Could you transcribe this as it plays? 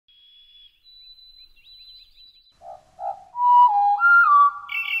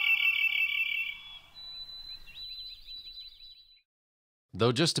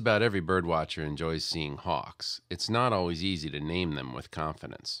Though just about every birdwatcher enjoys seeing hawks, it's not always easy to name them with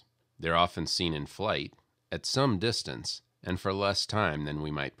confidence. They're often seen in flight, at some distance, and for less time than we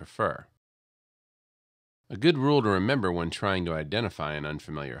might prefer. A good rule to remember when trying to identify an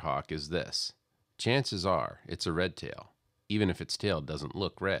unfamiliar hawk is this: chances are it's a red-tail, even if its tail doesn't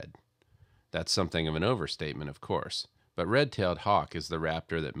look red. That's something of an overstatement, of course, but red-tailed hawk is the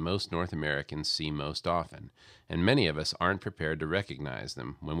raptor that most North Americans see most often, and many of us aren't prepared to recognize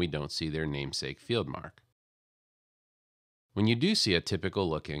them when we don't see their namesake field mark. When you do see a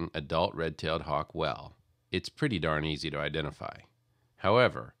typical-looking adult red-tailed hawk well, it's pretty darn easy to identify.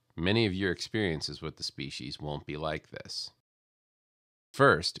 However, many of your experiences with the species won't be like this.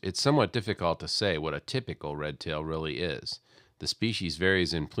 First, it's somewhat difficult to say what a typical red-tail really is. The species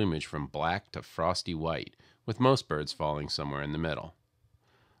varies in plumage from black to frosty white, with most birds falling somewhere in the middle.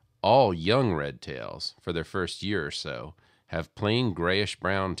 All young red-tails, for their first year or so, have plain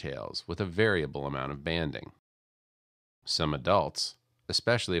grayish-brown tails with a variable amount of banding. Some adults,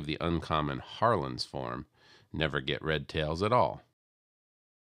 especially of the uncommon Harlan's form, never get red tails at all.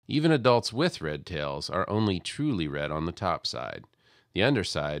 Even adults with red tails are only truly red on the top side. The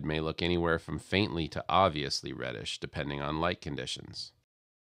underside may look anywhere from faintly to obviously reddish, depending on light conditions.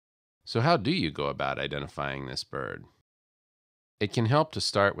 So how do you go about identifying this bird? It can help to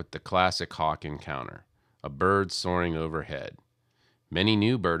start with the classic hawk encounter, a bird soaring overhead. Many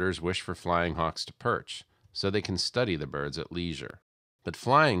new birders wish for flying hawks to perch, so they can study the birds at leisure. But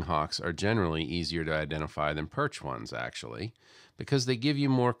flying hawks are generally easier to identify than perch ones, actually, because they give you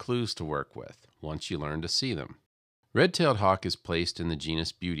more clues to work with once you learn to see them. Red-tailed hawk is placed in the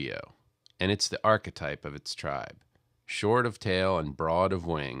genus Buteo, and it's the archetype of its tribe. Short of tail and broad of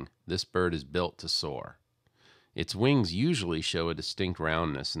wing, this bird is built to soar. Its wings usually show a distinct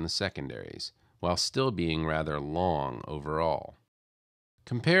roundness in the secondaries, while still being rather long overall.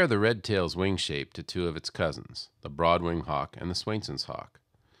 Compare the red-tail's wing shape to two of its cousins, the broadwing hawk and the Swainson's hawk.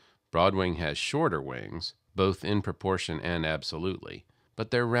 Broadwing has shorter wings, both in proportion and absolutely,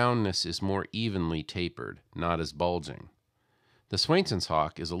 but their roundness is more evenly tapered, not as bulging. The Swainson's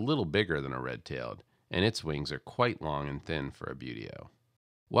hawk is a little bigger than a red-tailed, and its wings are quite long and thin for a Buteo.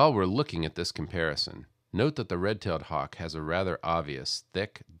 While we're looking at this comparison, note that the red-tailed hawk has a rather obvious,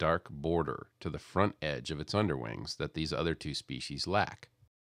 thick, dark border to the front edge of its underwings that these other two species lack.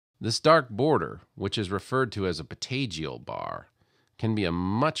 This dark border, which is referred to as a patagial bar, can be a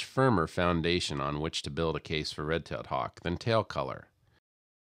much firmer foundation on which to build a case for red-tailed hawk than tail color.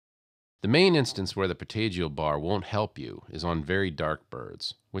 The main instance where the patagial bar won't help you is on very dark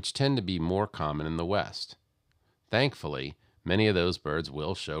birds, which tend to be more common in the West. Thankfully, many of those birds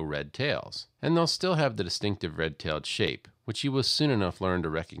will show red tails, and they'll still have the distinctive red-tailed shape, which you will soon enough learn to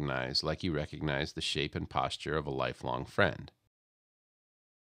recognize like you recognize the shape and posture of a lifelong friend.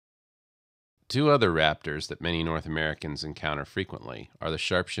 Two other raptors that many North Americans encounter frequently are the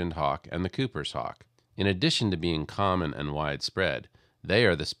sharp-shinned hawk and the Cooper's hawk. In addition to being common and widespread, they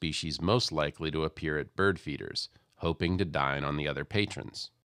are the species most likely to appear at bird feeders, hoping to dine on the other patrons.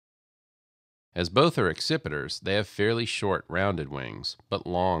 As both are accipiters, they have fairly short, rounded wings, but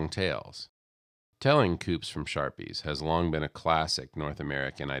long tails. Telling coops from Sharpies has long been a classic North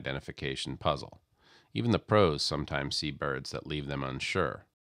American identification puzzle. Even the pros sometimes see birds that leave them unsure.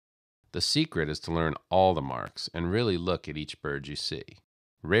 The secret is to learn all the marks and really look at each bird you see.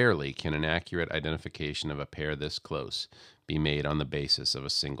 Rarely can an accurate identification of a pair this close be made on the basis of a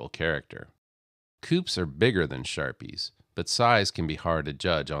single character. Coops are bigger than Sharpies, but size can be hard to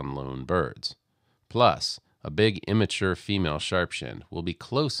judge on lone birds. Plus, a big immature female sharp-shinned will be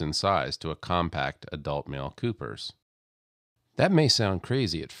close in size to a compact adult male Cooper's. That may sound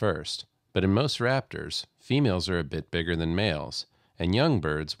crazy at first, but in most raptors, females are a bit bigger than males, and young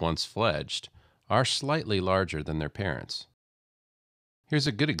birds, once fledged, are slightly larger than their parents. Here's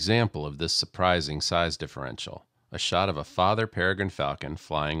a good example of this surprising size differential, a shot of a father peregrine falcon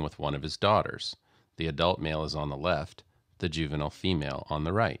flying with one of his daughters. The adult male is on the left, the juvenile female on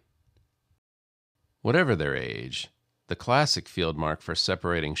the right. Whatever their age, the classic field mark for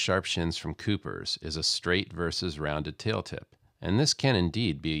separating sharp-shins from Coopers is a straight versus rounded tail tip, and this can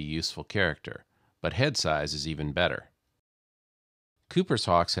indeed be a useful character, but head size is even better. Cooper's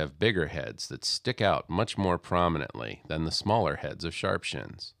hawks have bigger heads that stick out much more prominently than the smaller heads of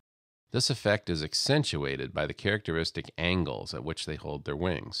sharp-shins. This effect is accentuated by the characteristic angles at which they hold their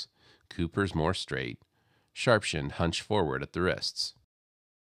wings. Coopers more straight, sharp-shinned hunch forward at the wrists.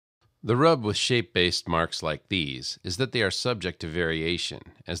 The rub with shape-based marks like these is that they are subject to variation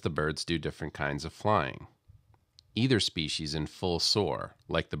as the birds do different kinds of flying. Either species in full soar,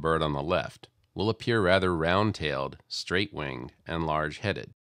 like the bird on the left, will appear rather round-tailed, straight-winged, and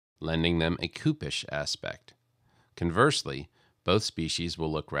large-headed, lending them a coopish aspect. Conversely, both species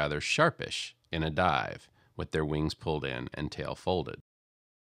will look rather sharpish in a dive, with their wings pulled in and tail folded.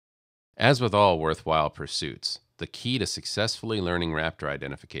 As with all worthwhile pursuits, the key to successfully learning raptor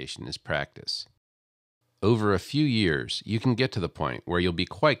identification is practice. Over a few years, you can get to the point where you'll be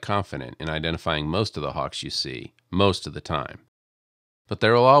quite confident in identifying most of the hawks you see, most of the time. But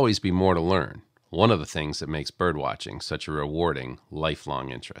there will always be more to learn, one of the things that makes birdwatching such a rewarding,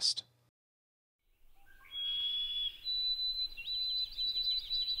 lifelong interest.